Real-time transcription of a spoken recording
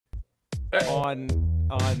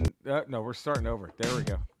No, we're starting over. There we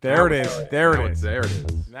go. There it is. There it is. There it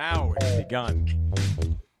is. Now it's begun.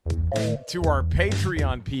 To our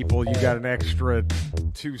Patreon people, you got an extra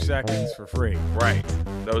 2 seconds for free. Right.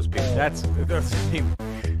 Those people.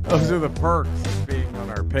 Those are the perks of being on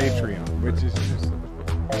our Patreon, which is just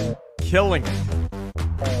killing it.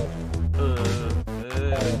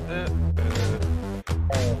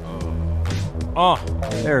 Oh,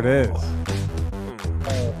 there it is.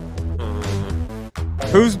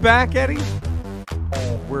 Who's back, Eddie?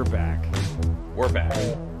 We're back. We're back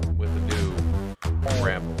with a new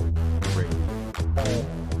Ramble Radio.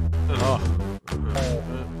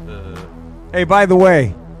 Hey, by the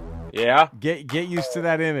way, Yeah? get used to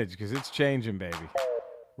that image because it's changing, baby.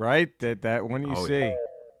 Right? That one you see. Yeah.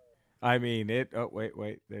 I mean it. Oh wait.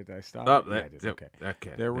 Did I stop? Oh, Yeah, I did. Okay.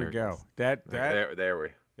 Okay. There we go. That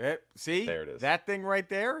see There it is. that thing right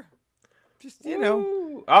there. Just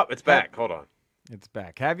know. Oh, it's back. Hold on. It's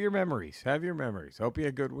back. Have your memories. Hope you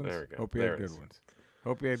had good ones. There we go. Hope you There had it good is. ones.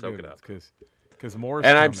 Hope you had Soak good it ones up. because more.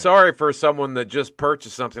 And I'm coming. sorry for someone that just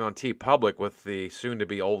purchased something on TeePublic with the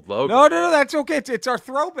soon-to-be old logo. No, that's okay. It's our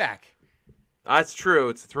throwback. That's true.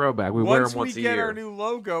 It's a throwback. We wear them once a year. Once we get our new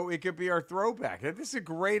logo, it could be our throwback. This is a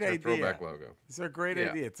great idea. Throwback logo. It's a great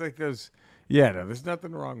idea. It's like those. Yeah, no, there's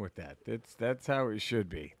nothing wrong with that. That's how it should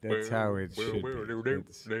be. That's how it should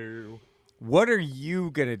be. What are you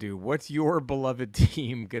gonna do? What's your beloved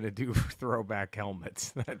team gonna do for throwback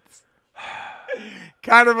helmets? That's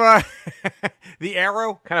kind of the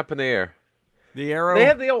arrow. Kind of up in the air. The arrow. They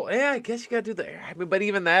have the old. Yeah, I guess you got to do the. I mean, but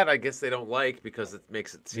even that, I guess they don't like because it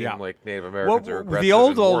makes it seem like Native Americans are aggressive. The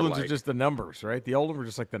old and ones are just the numbers, right? The old ones were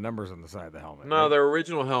just like the numbers on the side of the helmet. No, right? their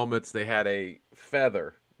original helmets, they had a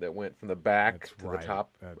feather that went from the back to the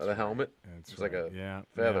top of the helmet. It was like a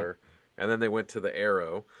feather. And then they went to the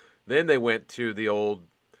arrow. Then they went to the old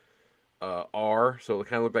R. So it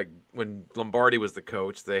kind of looked like when Lombardi was the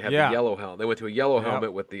coach, they had the yellow helmet. They went to a yellow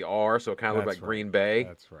helmet with the R, so it kind of looked like Green Bay.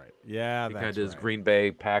 That's right. Yeah, he kind of did his Green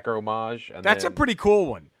Bay Packer homage. And that's a pretty cool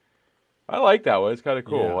one. I like that one. It's kind of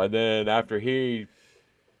cool. Yeah. And then after he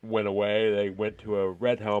went away, they went to a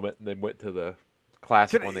red helmet and then went to the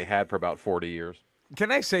classic one they had for about 40 years.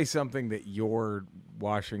 Can I say something that your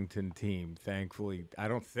Washington team, thankfully, I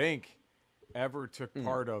don't think ever took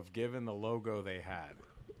part of, given the logo they had?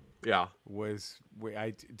 Yeah.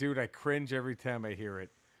 I cringe every time I hear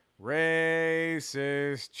it.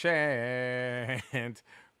 Racist chant.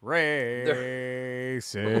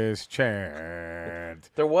 Racist chant.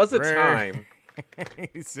 There was a time.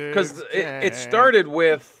 Because it started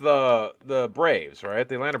with the Braves, right?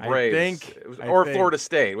 The Atlanta Braves. Florida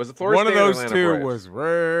State. Was it Florida State or Atlanta Braves? One of those two was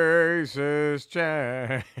racist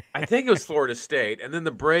chant. I think it was Florida State. And then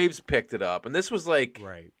the Braves picked it up. And this was like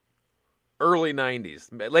early 90s.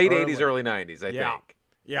 Late 80s, early 90s, I think.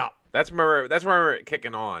 Yeah. That's where I remember it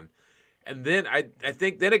kicking on. And then I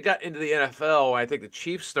think then it got into the NFL. I think the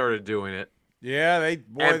Chiefs started doing it. Yeah, they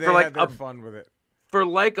had their fun with it. For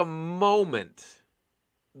like a moment,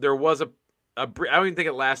 there was I don't even think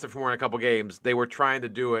it lasted for more than a couple games. They were trying to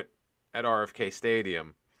do it at RFK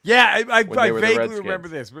Stadium. Yeah, I vaguely remember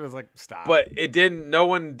this, but it was like, stop. But it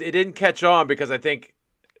didn't catch on because I think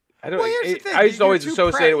I used to always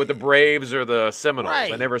associate it with the Braves or the Seminoles.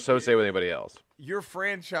 Right. I never associate with anybody else. Your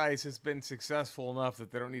franchise has been successful enough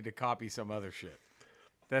that they don't need to copy some other shit.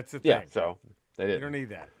 That's the thing. Yeah, so they didn't. You don't need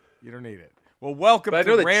that. You don't need it. Well, welcome to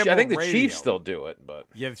Ramble Radio. I think the Chiefs still do it, but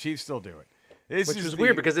yeah, the Chiefs still do it. Which is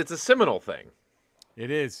weird because it's a Seminole thing.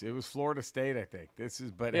 It is. It was Florida State, I think.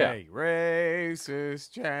 Hey,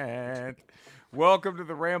 racist chant. Welcome to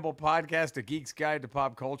the Ramble Podcast, a geek's guide to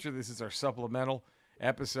pop culture. This is our supplemental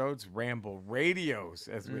episodes, Ramble Radios,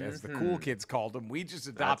 as the cool kids called them. We just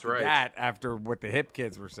adopted that after what the hip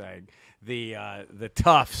kids were saying. The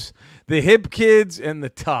toughs, the hip kids, and the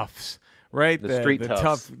toughs. Right, the street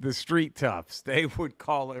toughs. The street toughs. They would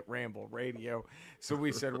call it Ramble Radio. So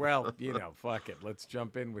we said, well, fuck it. Let's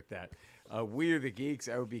jump in with that. We are the geeks.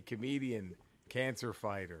 I would be comedian, cancer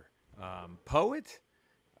fighter, poet.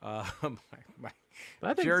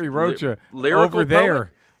 Jerry Rocha over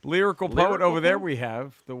there. Lyrical poet over there. We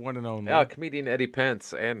have the one and only. Yeah, comedian Eddie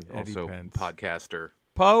Pence and also podcaster.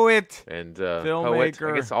 Poet and filmmaker. Poet.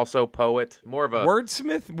 I guess also poet. More of a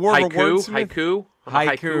wordsmith. Haiku.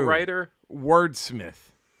 Haiku writer.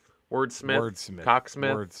 Wordsmith. Cocksmith.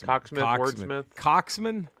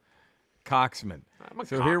 Coxman.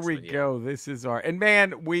 So here we go. This is our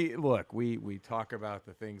man. We talk about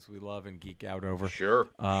the things we love and geek out over. Sure.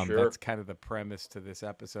 That's kind of the premise to this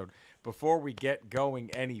episode. Before we get going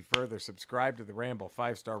any further, subscribe to the Ramble,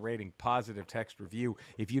 5-star rating, positive text review.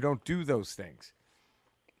 If you don't do those things,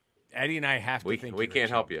 Eddie and I have to think we can't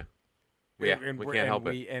help you. Yeah, we can't help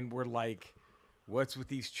it. And we're like, what's with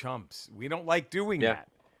these chumps? We don't like doing that.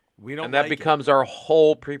 We don't. And that becomes our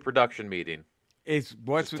whole pre-production meeting. It's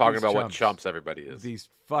what's just with talking these about chumps? what chumps everybody is. These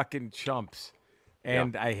fucking chumps.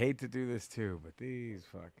 And I hate to do this too, but these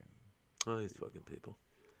fucking people.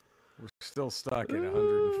 We're still stuck at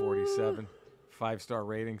 147 5-star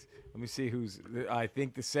ratings. Let me see who's. I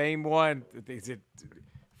think the same one. Is it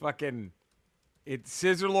fucking? It's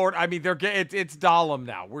Scissor Lord. I mean, it's Dahlem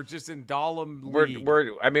now. We're just in Dahlem league.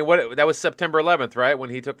 That was September 11th, right? When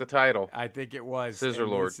he took the title. I think it was Scissor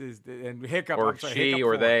Lord. And Hiccup, or sorry, she, Hiccup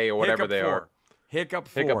or 4. they, or whatever Hiccup they 4. are. Hiccup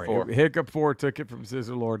 4. Hiccup 4 took it from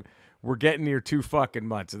Scissor Lord. We're getting near 2 fucking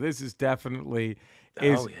months. So this is definitely.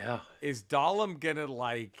 Is Dahlem gonna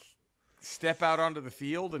like step out onto the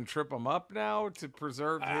field and trip him up now to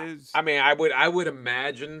preserve his? I mean, I would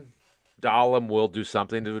imagine Dahlem will do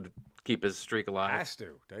something to keep his streak alive. Has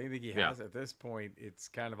to. Don't you think he has? At this point, it's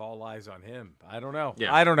kind of all eyes on him. I don't know.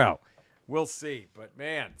 Yeah. I don't know. We'll see. But,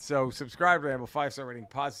 man, so subscribe to Ramble, 5-star rating,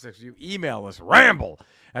 positive section. You email us,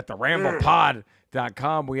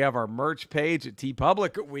 ramble@theramblepod.com. We have our merch page at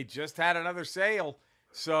TeePublic. We just had another sale.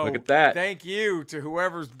 So look at that. Thank you to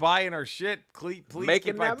whoever's buying our shit. Please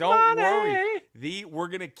making keep that Don't money. worry. We're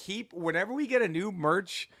gonna keep whenever we get a new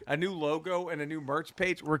merch, a new logo, and a new merch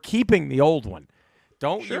page. We're keeping the old one.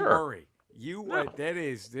 Don't you worry.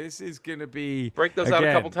 This is gonna be break those out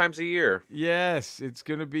a couple times a year. Yes, it's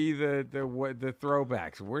gonna be the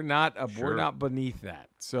throwbacks. We're not we're not beneath that.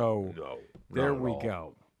 So there we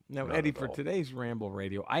go. Now, Eddie, for today's Ramble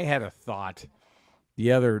Radio, I had a thought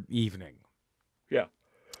the other evening. Yeah.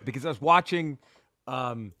 Because I was watching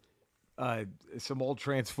some old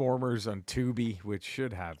Transformers on Tubi, which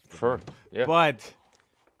should have. But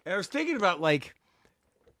I was thinking about, like,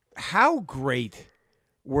 how great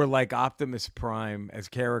were, like, Optimus Prime as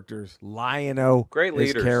characters, Lion-O great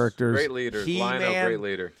leaders, as characters. Great leaders. Lion-O, great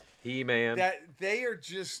leader. He-Man. That they are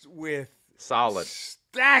just with solid.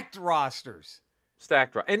 Stacked rosters.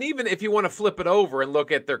 And even if you want to flip it over and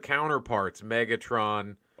look at their counterparts,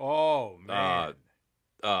 Megatron. Oh, man.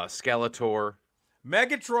 Skeletor.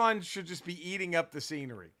 Megatron should just be eating up the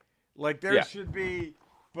scenery. Like, there should be,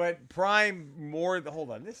 but Prime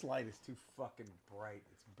hold on, this light is too fucking bright.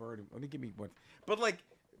 It's burning. Let me give me one. But, like,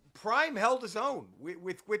 Prime held his own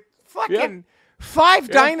with fucking 5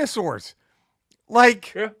 dinosaurs.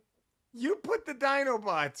 Like, you put the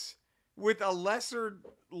Dinobots with a lesser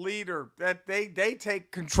leader that they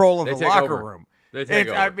take control of the locker room. They take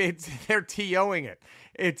over. I mean, they're TOing it.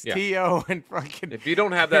 It's TO and fucking. If you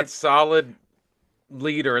don't have that solid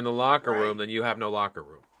leader in the locker room, then you have no locker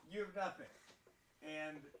room. You have nothing.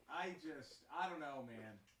 And I don't know,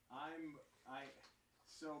 man.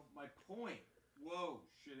 So my point. Whoa,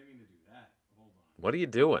 shit! I didn't mean to do that. Hold on. What are you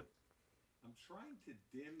doing? I'm trying to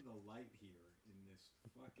dim the light here in this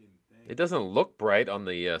fucking thing. It doesn't look bright on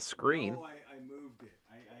the screen. No, I moved it.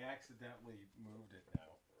 I accidentally moved it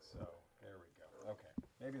now. So there we go. Okay,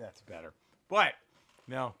 maybe that's better. But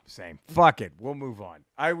no, same. Fuck it. We'll move on.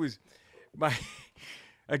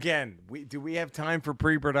 Again, do we have time for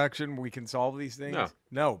pre-production? We can solve these things.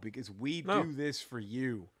 No, because we do this for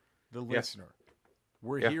you, the listener.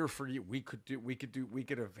 We're here for you. We could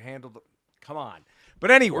have handled it. Come on. But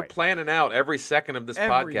anyway. We're planning out every second of this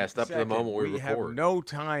podcast up to the moment we record. We have no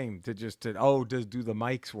time to do the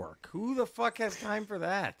mics work. Who the fuck has time for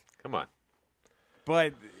that? Come on.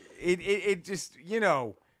 But it just,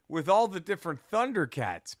 with all the different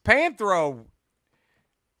Thundercats, Panthro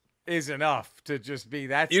is enough to just be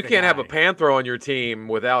that. You can't have a Panthro on your team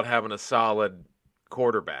without having a solid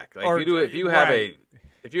quarterback. Like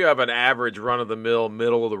if you have an average run-of-the-mill,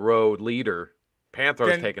 middle-of-the-road leader,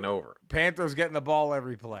 Panthro's taking over. Panthro's getting the ball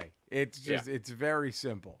every play. It's just it's very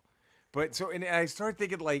simple. But and I started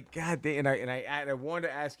thinking, like, God, I wanted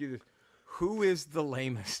to ask you this: who is the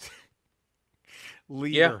lamest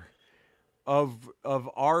leader of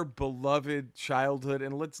our beloved childhood?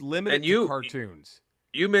 And let's limit it to cartoons.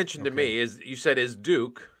 You mentioned to me you said is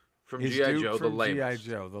Duke from G.I. Joe the lamest?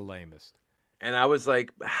 G.I. Joe the lamest. And I was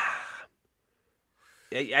like,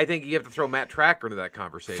 I think you have to throw Matt Tracker into that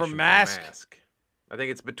conversation. From Mask. I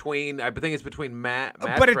think it's between Matt but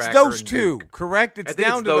Tracker it's those and two, Duke. correct? It's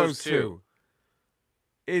down to those two.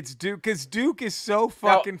 It's Duke, because Duke is so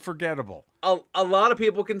fucking forgettable. A lot of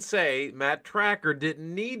people can say Matt Tracker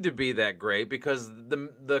didn't need to be that great because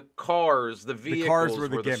the cars, the vehicles were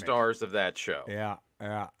the stars of that show. Yeah.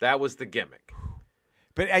 That was the gimmick.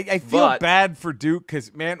 But I feel bad for Duke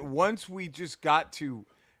because, man, once we just got to,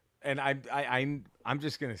 and I'm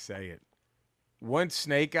just gonna say it. Once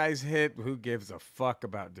Snake Eyes hit, who gives a fuck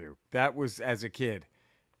about Duke? That was as a kid.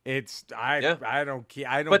 I don't care.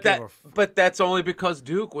 I don't. But that's only because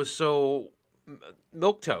Duke was so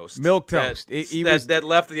milquetoast. That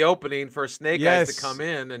left the opening for Snake Eyes to come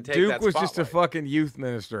in and take that spotlight. Duke was just a fucking youth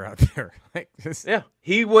minister out there. Yeah,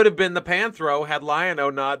 he would have been the Panthro had Lion-O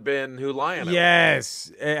not been who Lion-O.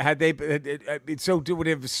 Yes, had they? So would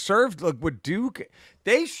have served with Duke.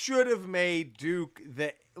 They should have made Duke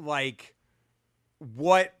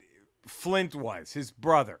what Flint was, his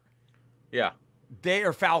brother. Yeah.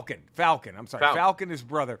 Falcon. I'm sorry. Falcon, his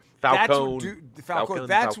brother. Falcone.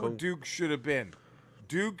 That's what Duke should have been.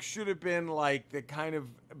 Duke should have been like the kind of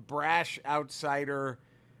brash outsider.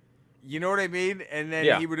 You know what I mean? And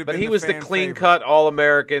then he would have been. But he was the clean-cut,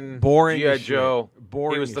 all-American, boring G.I. Joe.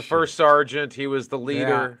 Boring. He was the first sergeant. He was the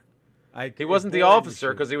leader. Yeah. He wasn't the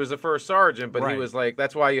officer because he was the first sergeant, but he was like.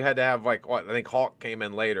 That's why you had to have I think Hawk came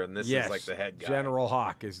in later, and this is like the head guy. General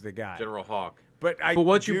Hawk is the guy. General Hawk. But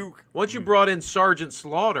once you brought in Sergeant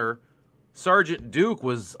Slaughter, Sergeant Duke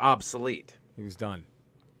was obsolete. He was done.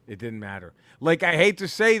 It didn't matter. Like, I hate to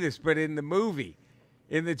say this, but in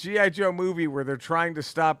the G.I. Joe movie where they're trying to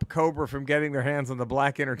stop Cobra from getting their hands on the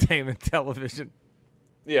black entertainment television.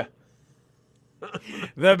 Yeah.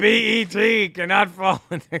 The BET cannot fall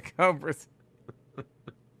into Cobra's.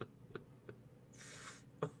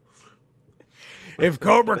 If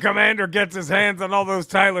Cobra Commander gets his hands on all those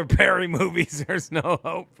Tyler Perry movies, there's no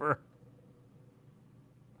hope for.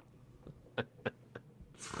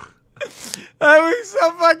 That was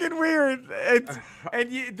so fucking weird.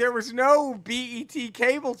 There was no BET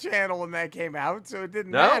cable channel when that came out, so it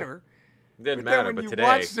didn't matter. It didn't matter, but today.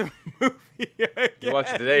 Watch the movie again, you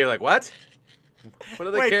watch it today, you're like, what? What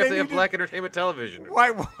do they care if they have black entertainment television?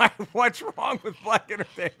 Why? What's wrong with black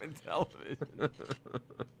entertainment television?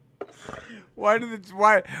 Why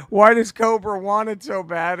does Cobra want it so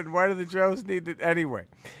bad, and why do the Joes need it anyway?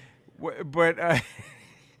 But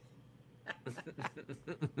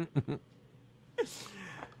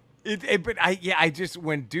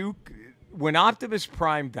when Optimus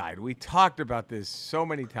Prime died, we talked about this so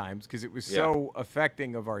many times because it was so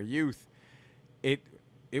affecting of our youth. It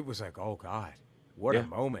was like, oh God, what a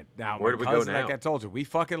moment! Now, where do we go now? Like I told you, we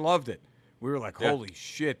fucking loved it. We were like, holy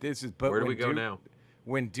shit, this is. But where do we go now?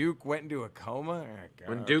 When Duke went into a coma,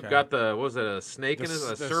 when Duke got a snake in his,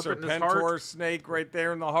 a serpent in his heart, Serpentor snake right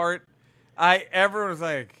there in the heart. Everyone was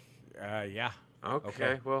like, yeah.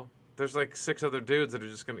 Okay, well, there's like 6 other dudes that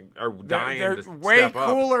are dying. There's to way step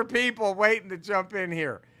cooler up. people waiting to jump in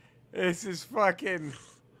here. This is fucking.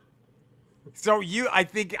 So I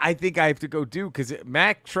think I have to go Duke because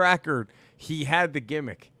Mac Tracker, he had the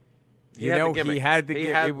gimmick. He had the gimmick.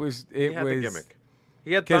 It was the gimmick.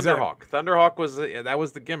 He had Thunderhawk. Thunderhawk was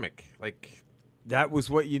the gimmick. Like that was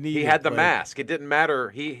what you needed. He had the mask. It didn't matter.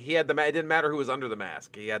 He had the. It didn't matter who was under the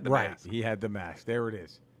mask. He had the mask. He had the mask. There it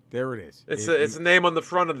is. It's a name on the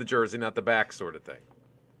front of the jersey, not the back, sort of thing.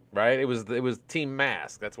 Right? It was Team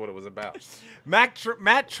Mask. That's what it was about.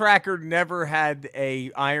 Matt Tracker never had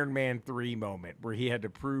a Iron Man 3 moment where he had to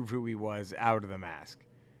prove who he was out of the mask.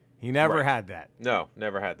 He never had that. No,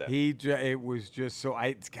 never had that. It was just so.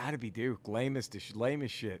 It's got to be Duke. Lame as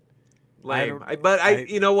shit. Lame.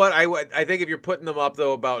 You know what? I think if you're putting them up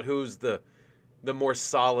though about who's the more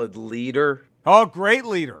solid leader. Oh, great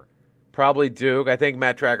leader. Probably Duke. I think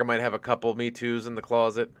Matt Tracker might have a couple Me Too's in the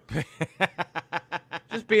closet.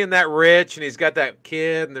 Just being that rich, and he's got that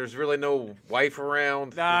kid, and there's really no wife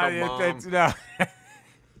around. No.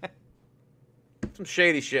 Some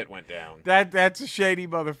shady shit went down. That's a shady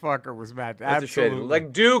motherfucker. Was Matt? That's absolutely a shady.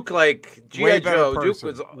 Like Duke, like G.I. Joe. Duke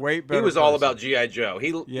was he was all about G.I. Joe.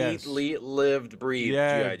 He lived, breathed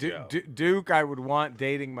G.I. Joe. Duke, I would want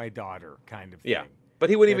dating my daughter, kind of thing. Yeah. But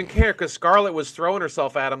he wouldn't even care because Scarlett was throwing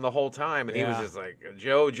herself at him the whole time, and he was just like,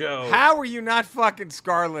 Joe. How are you not fucking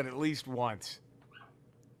Scarlett at least once?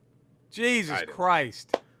 Jesus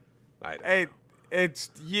Christ. I don't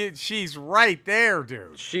know. She's right there,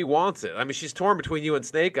 dude. She wants it. I mean, she's torn between you and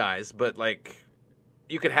Snake Eyes, but, like,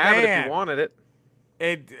 you could have it if you wanted it.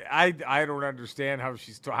 I don't understand how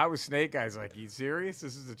how is Snake Eyes like, you serious?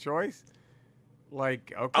 This is a choice?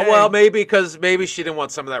 Like, okay. Well, maybe she didn't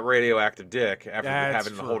want some of that radioactive dick after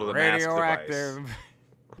having a hold of the mask device.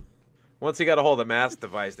 Once he got a hold of the mask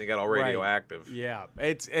device, they got all radioactive. Right. Yeah,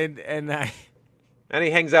 and he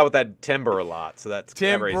hangs out with that Timber a lot, so that's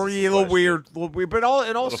Timber, a little weird. But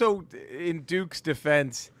also in Duke's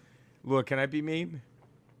defense, look, can I be mean?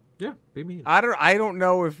 Yeah, be mean. I don't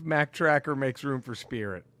know if Mac Tracker makes room for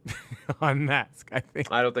Spirit on Mask.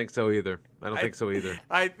 I don't think so either.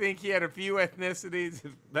 I think he had a few ethnicities.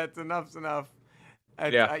 That's enough. You know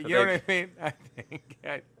what I mean?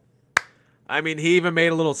 I mean, he even made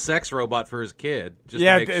a little sex robot for his kid. Just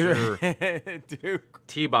to make sure. Duke.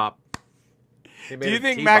 T-Bop. Do you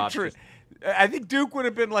think I think Duke would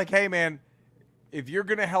have been like, hey, man, if you're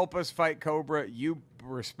going to help us fight Cobra, you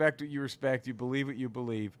respect what you respect. You believe what you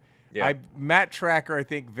believe. Yeah. Matt Tracker, I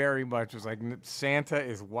think, very much was like, Santa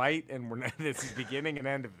is white, and this is beginning and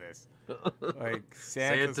end of this. Like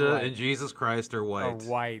Santa and Jesus Christ are white. Are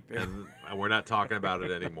white. And we're not talking about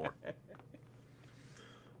it anymore.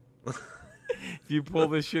 If you pull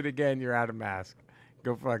this shit again, you're out of mask.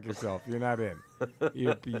 Go fuck yourself. You're not in.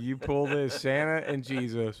 You pull this, Santa and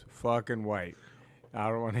Jesus, fucking white. I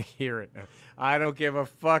don't want to hear it. I don't give a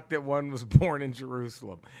fuck that one was born in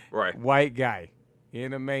Jerusalem. Right. White guy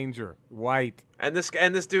in a manger, white. And this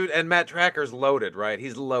dude, and Matt Tracker's loaded, right?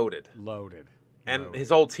 He's loaded. Loaded. And his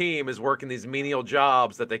whole team is working these menial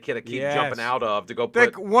jobs that they keep jumping out of to go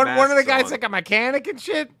put one of the guys like a mechanic and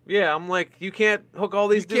shit. Yeah, I'm like, you can't hook all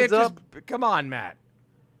these dudes up. Come on, Matt.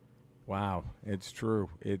 Wow, it's true.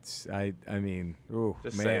 It's I mean, ooh,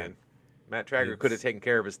 just man. Saying. Matt Tracker could have taken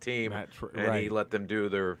care of his team, and he let them do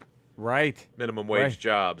their minimum wage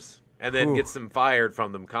jobs, and then gets them fired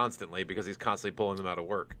from them constantly because he's constantly pulling them out of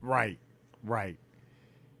work. Right.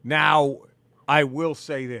 Now, I will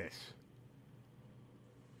say this.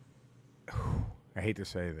 I hate to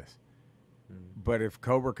say this, but if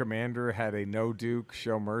Cobra Commander had a no Duke,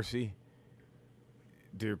 show mercy,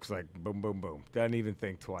 Duke's like boom, boom, boom. Doesn't even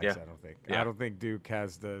think twice. I don't think. I don't think Duke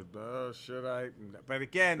has the should I? But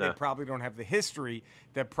again, they probably don't have the history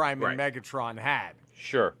that Prime and Megatron had.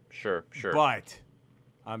 Sure. But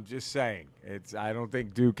I'm just saying, I don't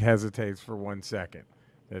think Duke hesitates for 1 second.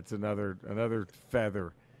 That's another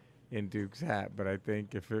feather in Duke's hat. But I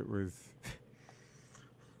think if it was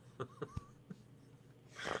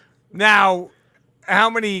now.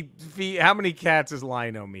 How many cats is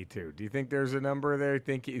Lino Me Too? Do you think there's a number there? You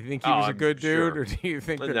think he was a good dude, or do you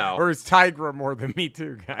think or is Tigra more the Me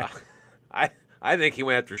Too guy? I think he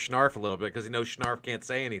went after Snarf a little bit because he knows Snarf can't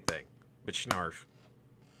say anything but Snarf.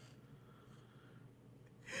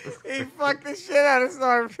 He fucked the shit out of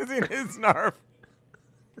Snarf because he knew Snarf.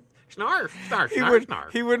 Snarf.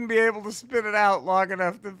 He wouldn't be able to spit it out long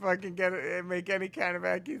enough to fucking get it and make any kind of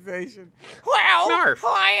accusation. Well, Snarf.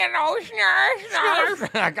 I know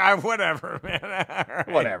Snarf. Whatever, man. Right.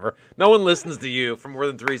 Whatever. No one listens to you for more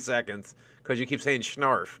than 3 seconds because you keep saying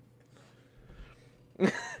Snarf.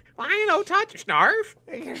 Touch Snarf.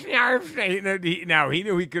 Snarf. Now, he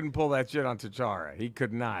knew he couldn't pull that shit on T'Challa. He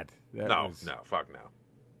could not. Fuck no.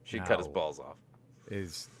 She'd cut his balls off.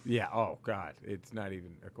 Oh God, it's not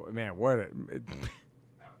even man. What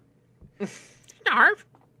Snarf.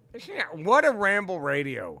 What a Ramble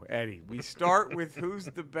Radio, Eddie. We start with who's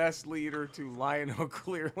the best leader to Lionel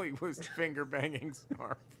clearly was finger banging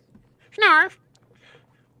Snarf. Snarf.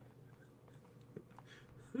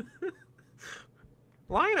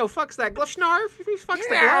 Lionel fucks that glove. Snarf. He fucks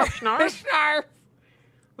the glove. Snarf. Snarf.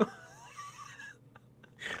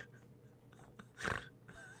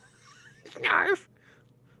 Snarf.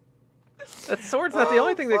 That sword's not the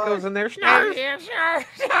only thing that goes in there.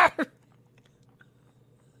 Snarf.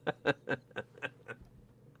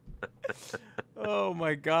 Oh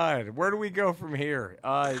my God. Where do we go from here?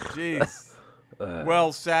 Jeez.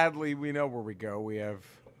 Well, sadly, we know where we go. We have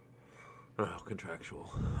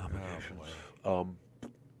contractual obligations.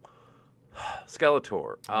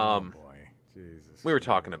 Skeletor. Boy. Jesus. We were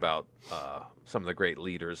talking about some of the great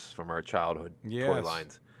leaders from our childhood toy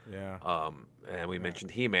lines. Yeah. And we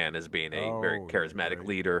mentioned He-Man as being a very charismatic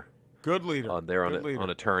leader. Good leader. There on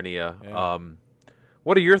Eternia. Yeah.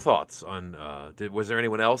 What are your thoughts on? Was there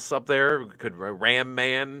anyone else up there? Could Ram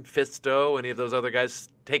Man, Fisto, any of those other guys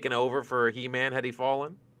taken over for He-Man had he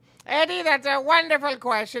fallen? Eddie, that's a wonderful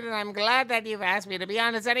question, and I'm glad that you've asked me. To be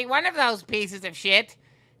honest, any one of those pieces of shit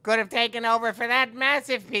could have taken over for that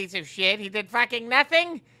massive piece of shit. He did fucking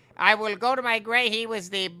nothing. I will go to my grave. He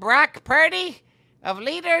was the Brock Purdy of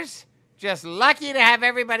leaders, just lucky to have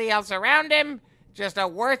everybody else around him, just a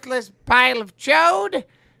worthless pile of chode.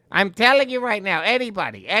 I'm telling you right now,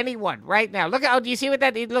 anyone, right now. Look, do you see what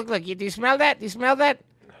that, look, do you smell that? Do you smell that?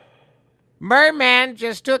 Merman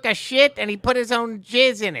just took a shit and he put his own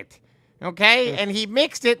jizz in it, okay? And he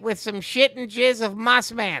mixed it with some shit and jizz of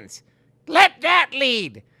Mossman's. Let that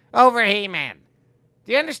lead over He-Man.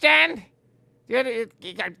 Do you understand?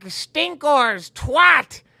 Stinkor's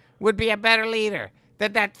twat would be a better leader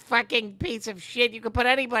than that fucking piece of shit. You could put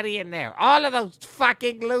anybody in there. All of those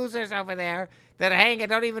fucking losers over there that hang and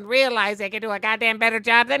don't even realize they can do a goddamn better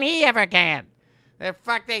job than he ever can.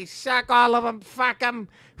 They suck, all of them. Fuck them.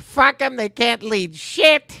 They can't lead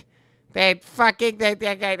shit. I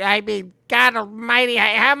mean, God almighty,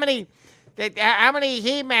 how many How many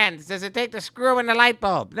He-Mans does it take to screw in the light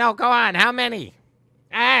bulb? No, go on. How many?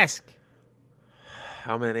 Ask.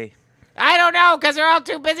 How many? I don't know, because they're all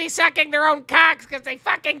too busy sucking their own cocks because they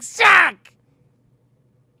fucking suck.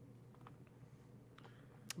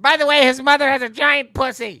 By the way, his mother has a giant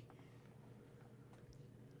pussy.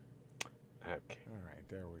 Okay. All right,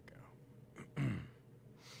 there we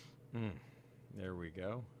go. There we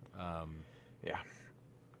go. Yeah.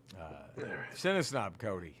 Cinesnob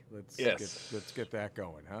Cody. Let's get that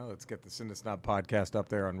going, huh? Let's get the Cinesnob podcast up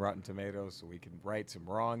there on Rotten Tomatoes so we can right some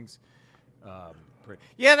wrongs.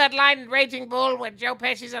 Yeah, that line in Raging Bull when Joe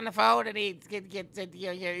Pesci's on the phone and he gets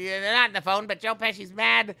they're not on the phone, but Joe Pesci's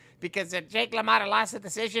mad because Jake LaMotta lost the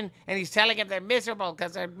decision and he's telling him they're miserable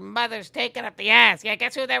because their mother's taking up the ass. Yeah,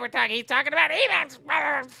 guess who they were talking? He's talking about He-Man's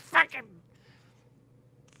fucking.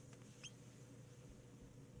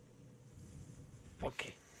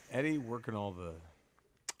 Okay. Eddie working all the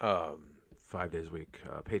 5 days a week.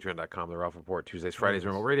 Patreon.com, The Ralph Report. Tuesdays, Fridays,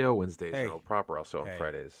 Ramble Radio. Wednesdays, Ramble Proper. Also on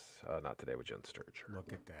Fridays, Not Today with Jen Sturge.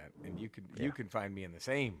 Look at that. And you can find me in the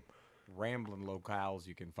same rambling locales.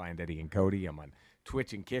 You can find Eddie and Cody. I'm on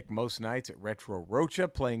Twitch and Kick most nights at Retro Rocha,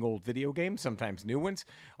 playing old video games, sometimes new ones.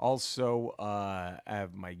 Also, I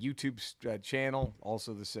have my YouTube channel.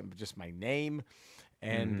 Also, just my name.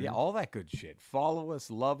 And all that good shit. Follow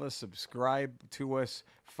us, love us, subscribe to us,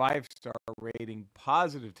 5-star rating,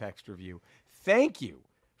 positive text review. Thank you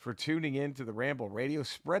for tuning in to the Ramble Radio.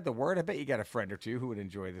 Spread the word. I bet you got a friend or two who would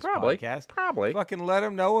enjoy this podcast. Probably. Fucking let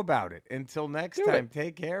them know about it. Until next time,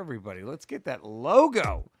 take care, everybody. Let's get that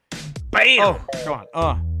logo. Bam! Oh, come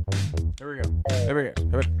on. There we go. There we go.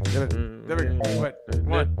 There we go.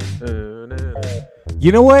 What?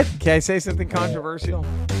 You know what? Can I say something controversial?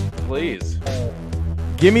 Please.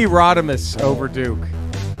 Give me Rodimus over Duke.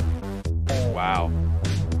 Wow.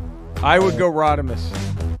 I would go Rodimus.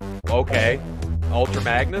 Okay. Ultra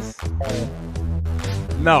Magnus?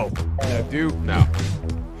 No, Duke. No.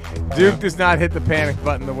 Duke does not hit the panic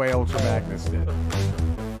button the way Ultra Magnus did.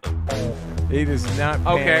 He does not.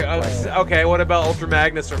 Okay. What about Ultra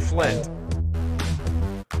Magnus or Flint?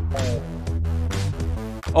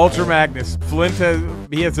 Ultra Magnus. Flint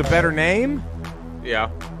has a better name.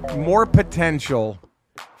 Yeah. More potential.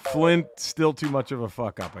 Flint still too much of a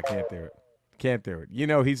fuck up. I can't do it. You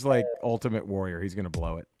know he's like Ultimate Warrior. He's gonna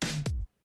blow it.